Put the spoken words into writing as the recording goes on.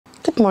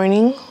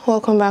morning,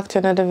 welcome back to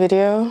another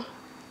video,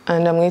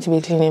 and I'm going to be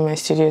cleaning my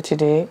studio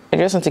today. I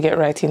just want to get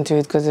right into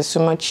it because there's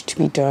so much to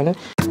be done.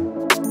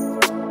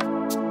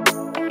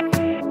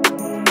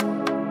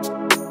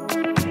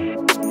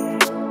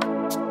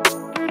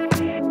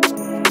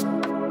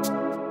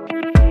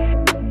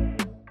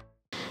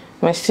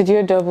 My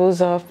studio doubles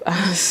up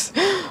as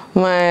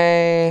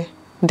my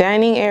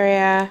dining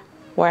area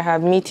where I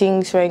have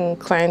meetings when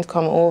clients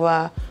come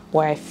over,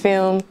 where I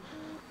film,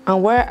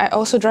 and where I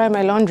also dry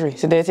my laundry.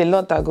 So there's a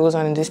lot that goes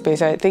on in this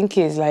space. I think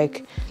it's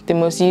like the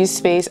most used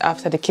space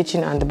after the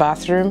kitchen and the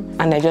bathroom,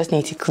 and I just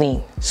need to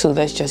clean. So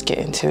let's just get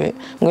into it.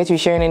 I'm going to be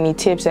sharing any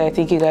tips that I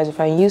think you guys will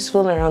find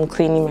useful around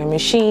cleaning my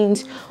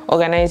machines,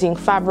 organizing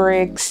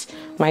fabrics,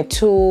 my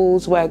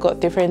tools, where I got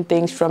different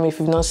things from if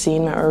you've not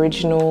seen my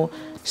original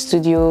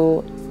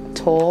studio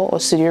tour or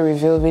studio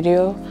reveal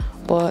video.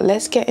 But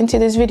let's get into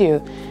this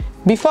video.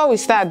 Before we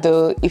start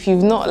though, if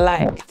you've not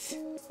liked,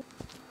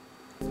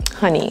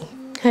 honey,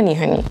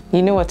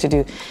 you know what to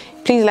do.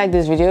 Please like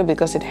this video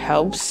because it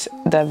helps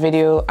the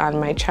video and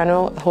my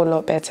channel a whole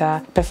lot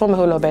better, perform a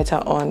whole lot better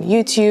on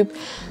YouTube.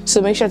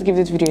 So make sure to give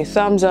this video a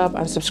thumbs up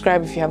and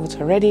subscribe if you haven't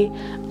already.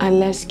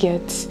 And let's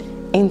get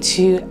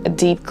into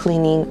deep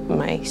cleaning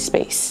my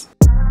space.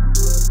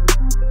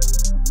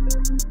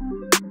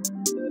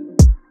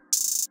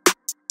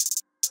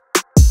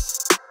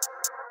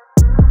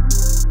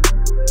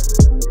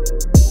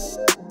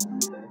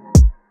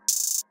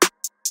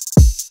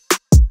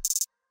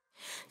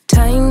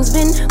 Time's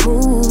been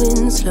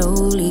moving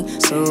slowly,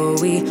 so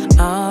we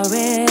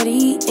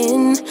already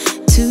in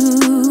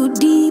too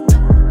deep.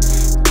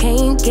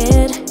 Can't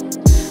get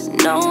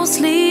no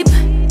sleep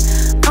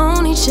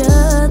on each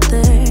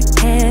other,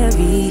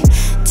 heavy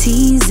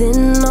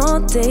teasing all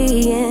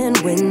day. And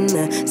when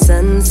the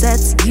sun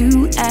sets,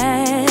 you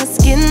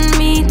asking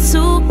me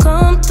to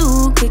come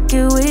through, kick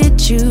it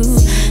with you.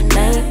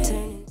 Night.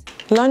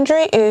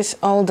 Laundry is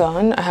all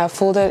done. I have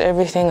folded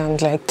everything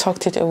and like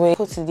tucked it away.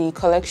 Put the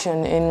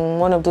collection in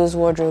one of those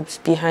wardrobes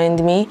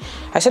behind me.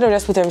 I should have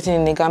just put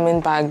everything in a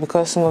garment bag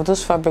because some of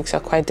those fabrics are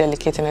quite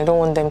delicate and I don't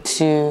want them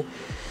to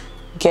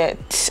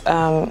get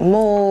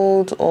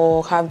mold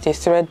or have the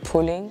thread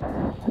pulling.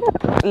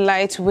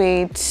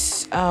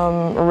 Lightweight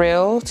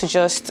rail to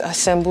just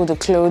assemble the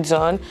clothes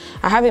on.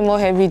 I have a more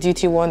heavy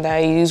duty one that I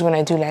use when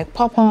I do like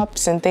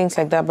pop-ups and things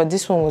like that, but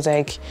this one was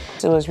like,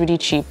 it was really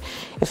cheap.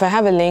 If I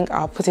have a link,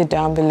 I'll put it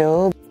down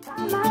below.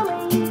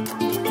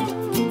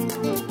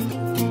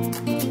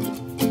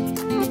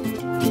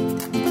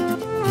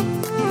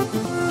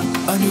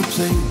 A new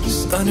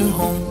place, a new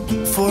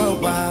home for a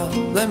while,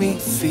 let me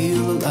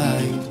feel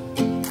alive.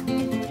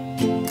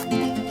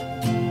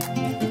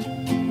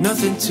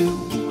 Nothing to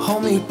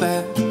hold me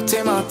back,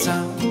 take my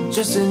time,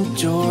 just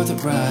enjoy the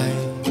ride.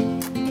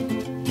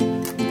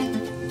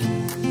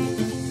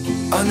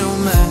 A new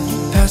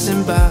man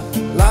passing by,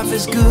 life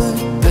is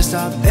good, best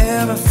I've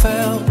ever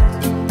felt.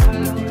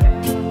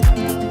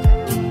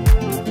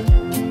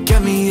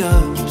 Get me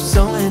up,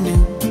 somewhere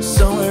new,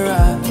 somewhere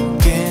I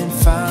can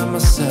find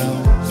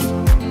myself.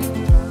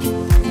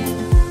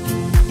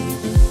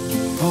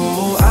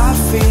 Oh, I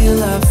feel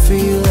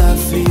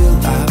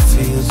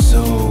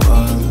so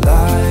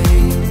alive.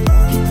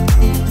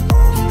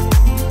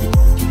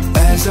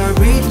 As I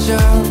reach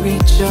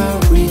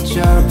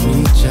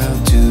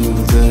out to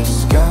the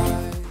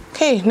sky.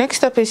 Okay,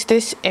 next up is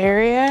this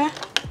area.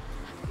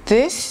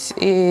 This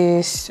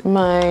is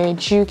my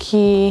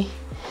Juki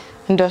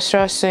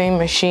industrial sewing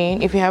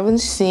machine. If you haven't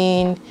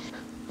seen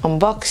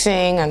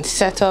unboxing and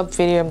setup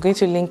video, I'm going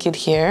to link it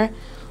here,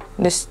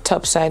 this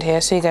top side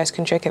here, so you guys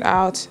can check it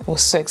out. I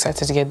was so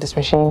excited to get this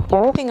machine. The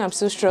only thing I'm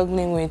still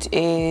struggling with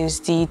is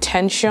the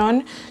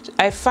tension.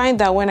 I find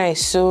that when I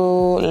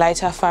sew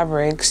lighter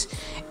fabrics,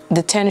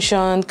 the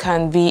tension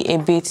can be a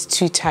bit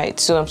too tight,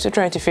 so I'm still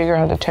trying to figure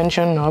out the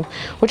tension knob,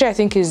 which I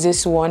think is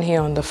this one here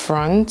on the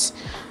front.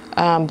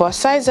 But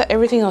besides that,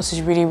 everything else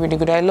is really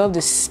good. I love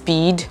the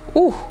speed.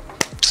 Ooh,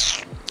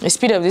 the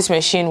speed of this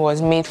machine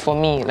was made for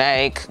me.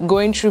 Like,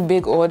 going through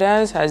big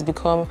orders has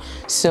become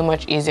so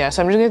much easier.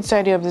 So I'm just going to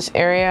tidy up this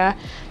area.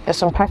 There's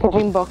some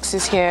packaging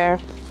boxes here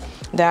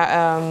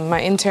that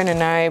my intern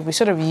and we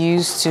sort of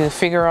used to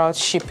figure out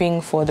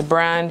shipping for the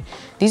brand.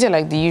 These are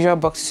like the usual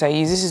boxes I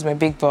use. This is my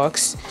big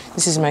box,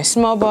 this is my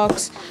small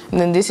box, and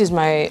then this is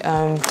my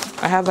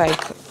I have like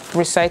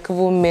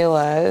recyclable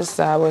mailers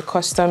that were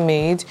custom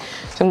made.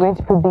 So I'm going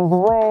to put these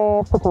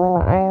away, put them in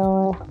my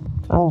iron,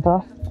 and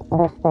dust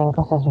this thing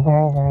because it's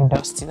very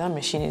dusty. That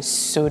machine is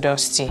so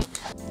dusty.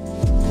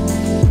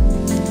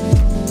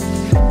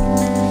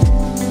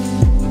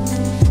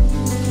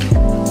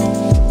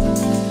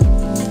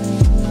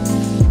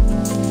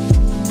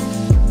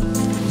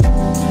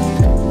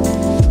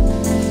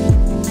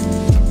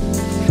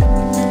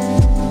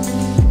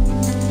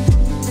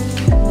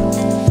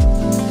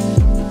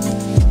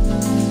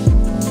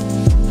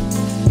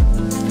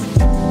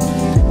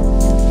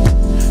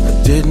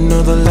 Didn't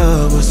know the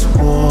love was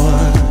war,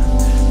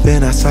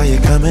 then I saw you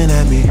coming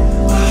at me.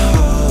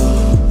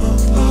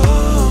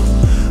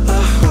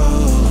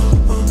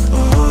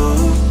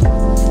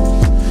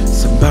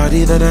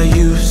 somebody that I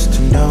used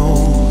to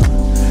know.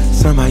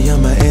 Somehow you're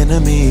my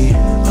enemy.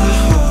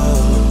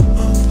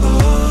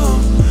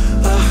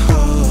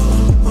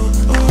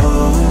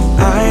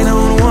 I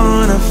don't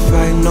wanna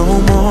fight no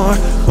more.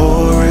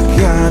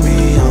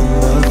 Origami on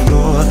the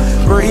floor,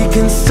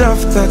 breaking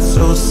stuff that's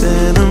so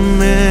sentimental.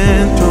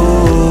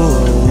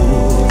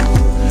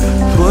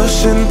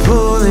 Push and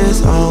pull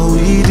is all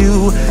we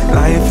do.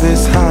 Life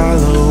is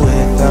hollow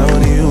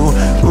without you.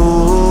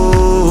 Ooh,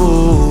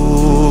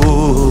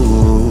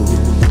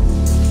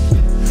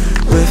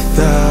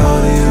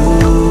 without you.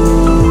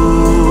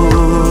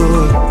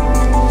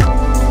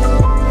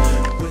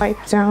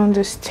 Wipe down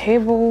this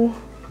table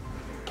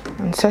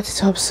and set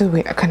it up so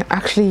I can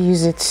actually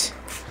use it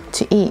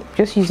to eat.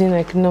 Just using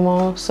like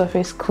normal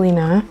surface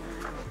cleaner.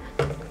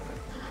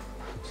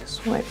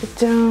 Just wipe it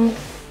down.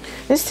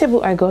 This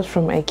table I got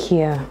from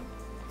IKEA.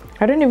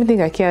 I don't even think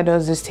IKEA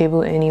does this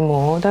table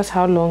anymore. That's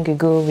how long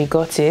ago we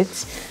got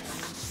it.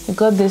 We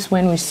got this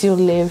when we still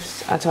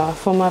lived at our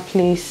former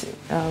place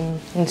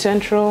in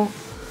Central.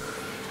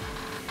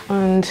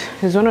 And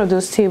it's one of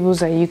those tables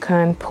that you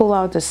can pull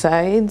out the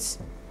sides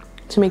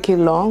to make it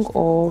long,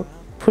 or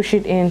push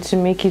it in to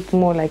make it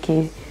more like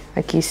a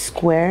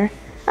square.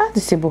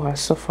 This table has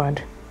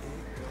suffered.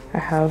 I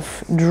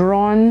have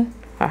drawn,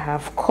 I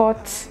have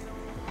cut.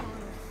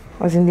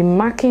 As in, the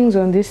markings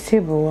on this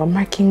table are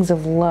markings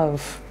of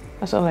love.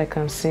 That's all I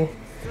can see.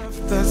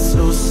 That's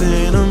so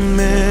sentimental.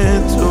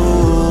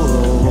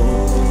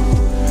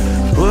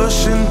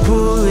 Push and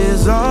pull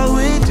is all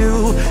we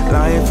do.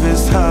 Life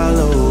is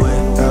hollow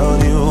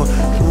without you.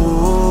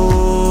 Ooh.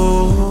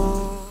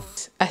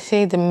 I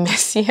say the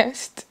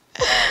messiest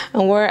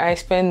and where I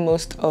spend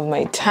most of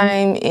my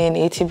time in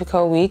a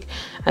typical week.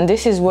 And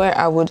this is where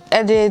I would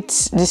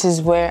edit, this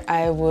is where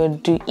I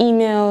would do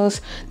emails,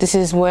 this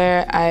is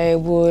where I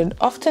would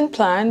often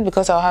plan,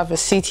 because I'll have a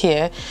seat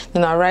here,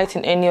 then I'll write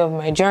in any of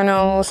my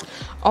journals.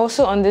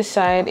 Also on this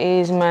side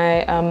is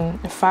my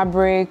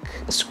fabric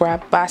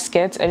scrap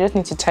basket. I just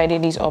need to tidy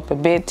these up a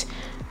bit.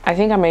 I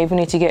think I might even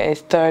need to get a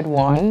third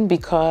one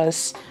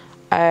because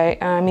I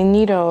am in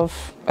need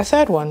of a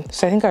third one.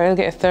 So I think I'll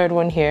get a third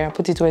one here. I'll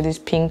put it where this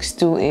pink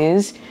stool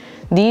is.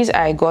 These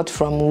I got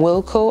from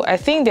Wilco. I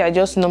think they are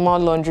just normal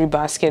laundry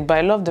basket, but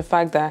I love the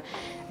fact that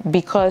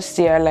because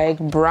they are like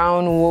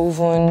brown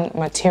woven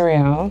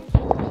material,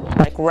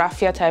 like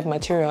raffia type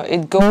material,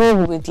 it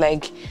goes with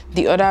like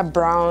the other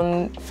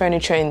brown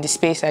furniture in the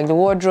space, like the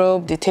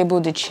wardrobe, the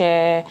table, the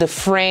chair, the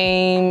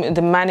frame,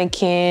 the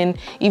mannequin,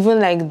 even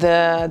like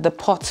the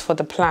pots for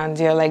the plants.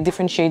 They are like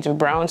different shades of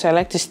brown, so I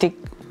like to stick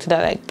to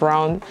that like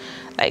brown,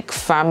 like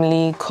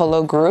family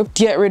color group.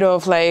 Get rid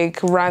of like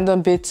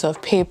random bits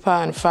of paper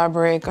and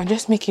fabric and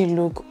just make it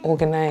look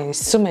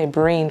organized, so my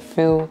brain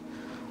feel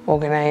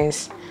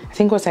organized. I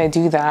think once I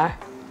do that,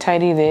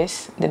 tidy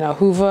this, then I'll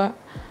hoover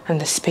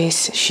and the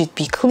space should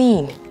be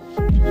clean.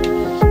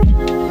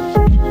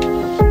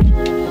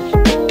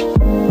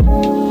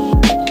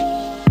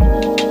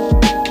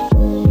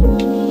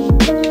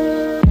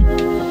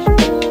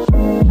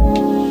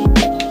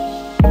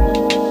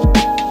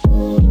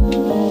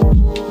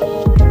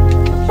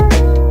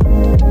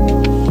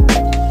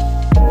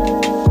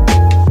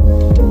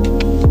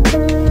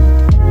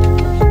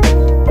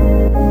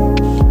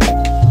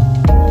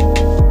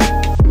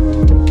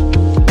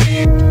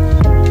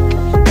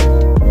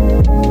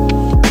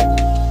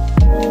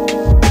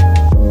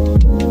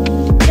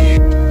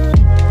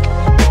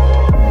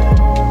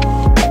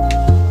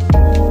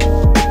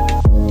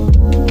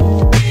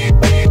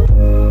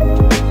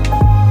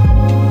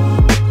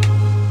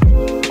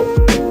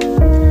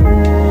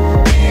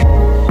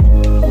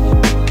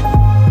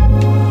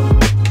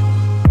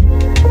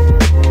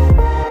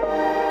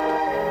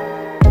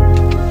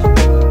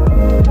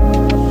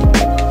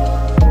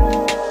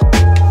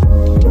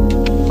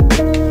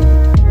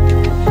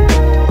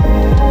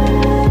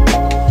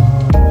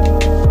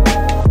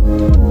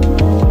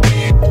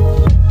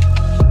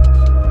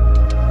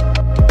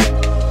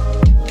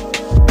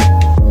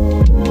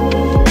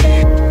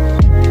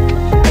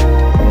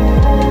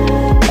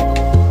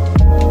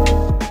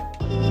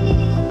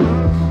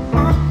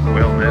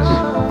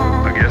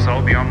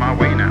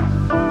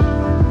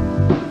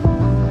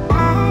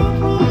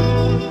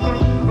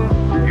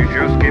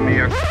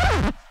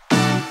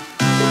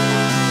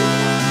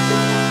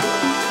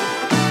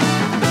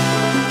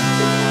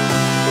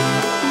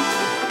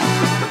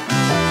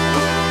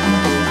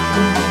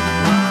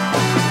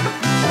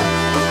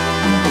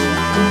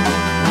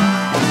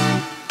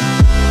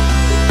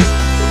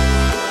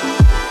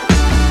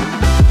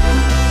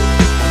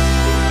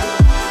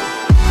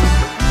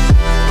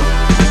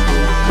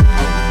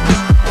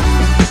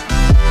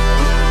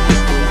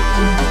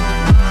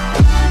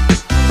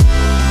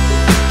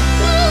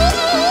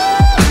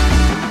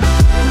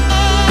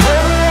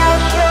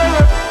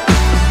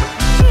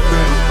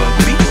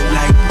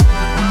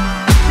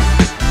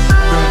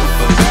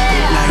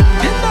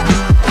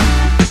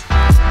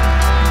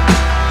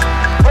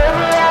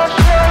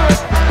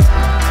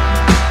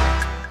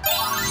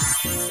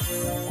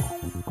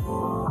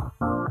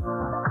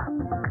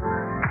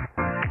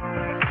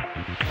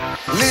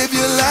 Live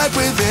your life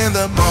within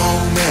the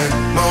moment,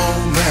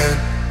 moment.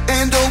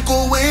 And don't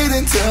go wait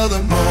until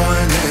the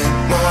morning,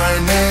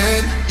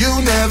 morning.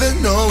 You never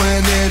know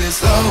when it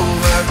is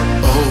over,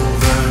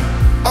 over.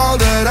 All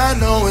that I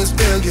know is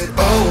we'll get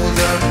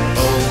older,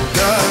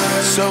 older.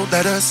 So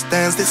let us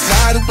dance this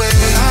night away.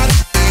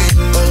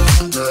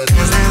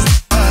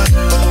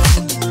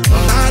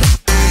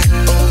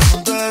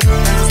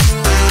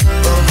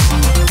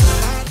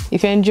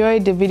 If you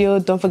enjoyed the video,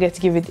 don't forget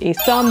to give it a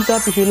thumbs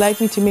up. If you'd like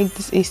me to make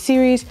this a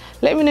series,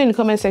 let me know in the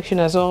comment section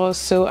as well.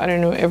 So I don't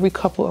know, every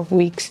couple of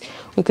weeks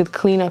we could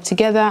clean up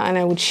together and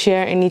I would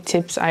share any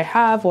tips I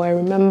have or I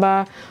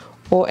remember,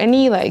 or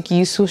any like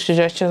useful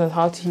suggestions on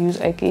how to use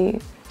like a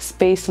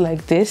space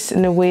like this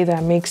in a way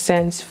that makes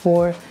sense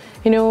for,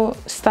 you know,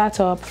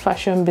 startup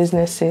fashion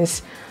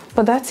businesses.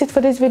 But that's it for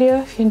this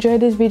video. If you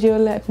enjoyed this video,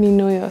 let me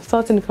know your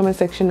thoughts in the comment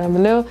section down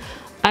below.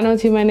 And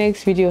until my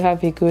next video,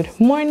 have a good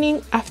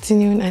morning,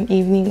 afternoon, and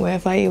evening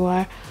wherever you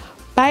are.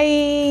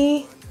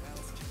 Bye.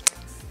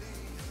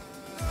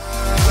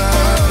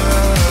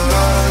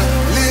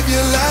 Live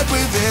your life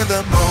within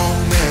the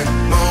moment,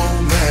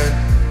 moment.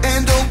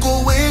 And don't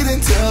go wait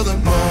until the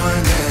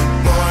morning,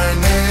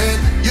 morning.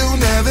 You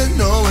never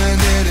know when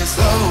it is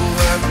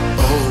over,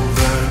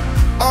 over.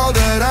 All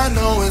that I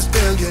know is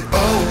we'll get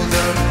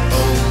older,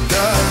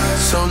 older.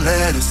 So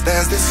let us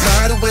dance this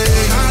night away.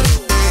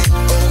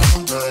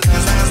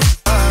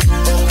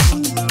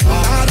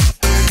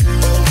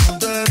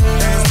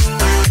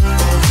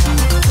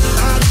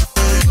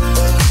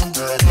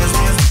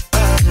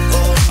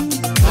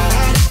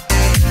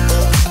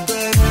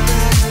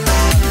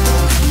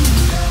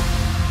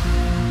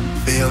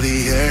 Feel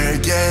the air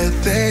get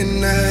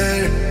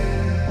thinner.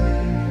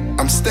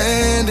 I'm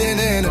standing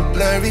in a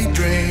blurry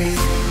dream.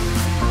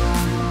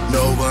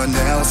 No one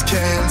else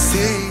can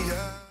see.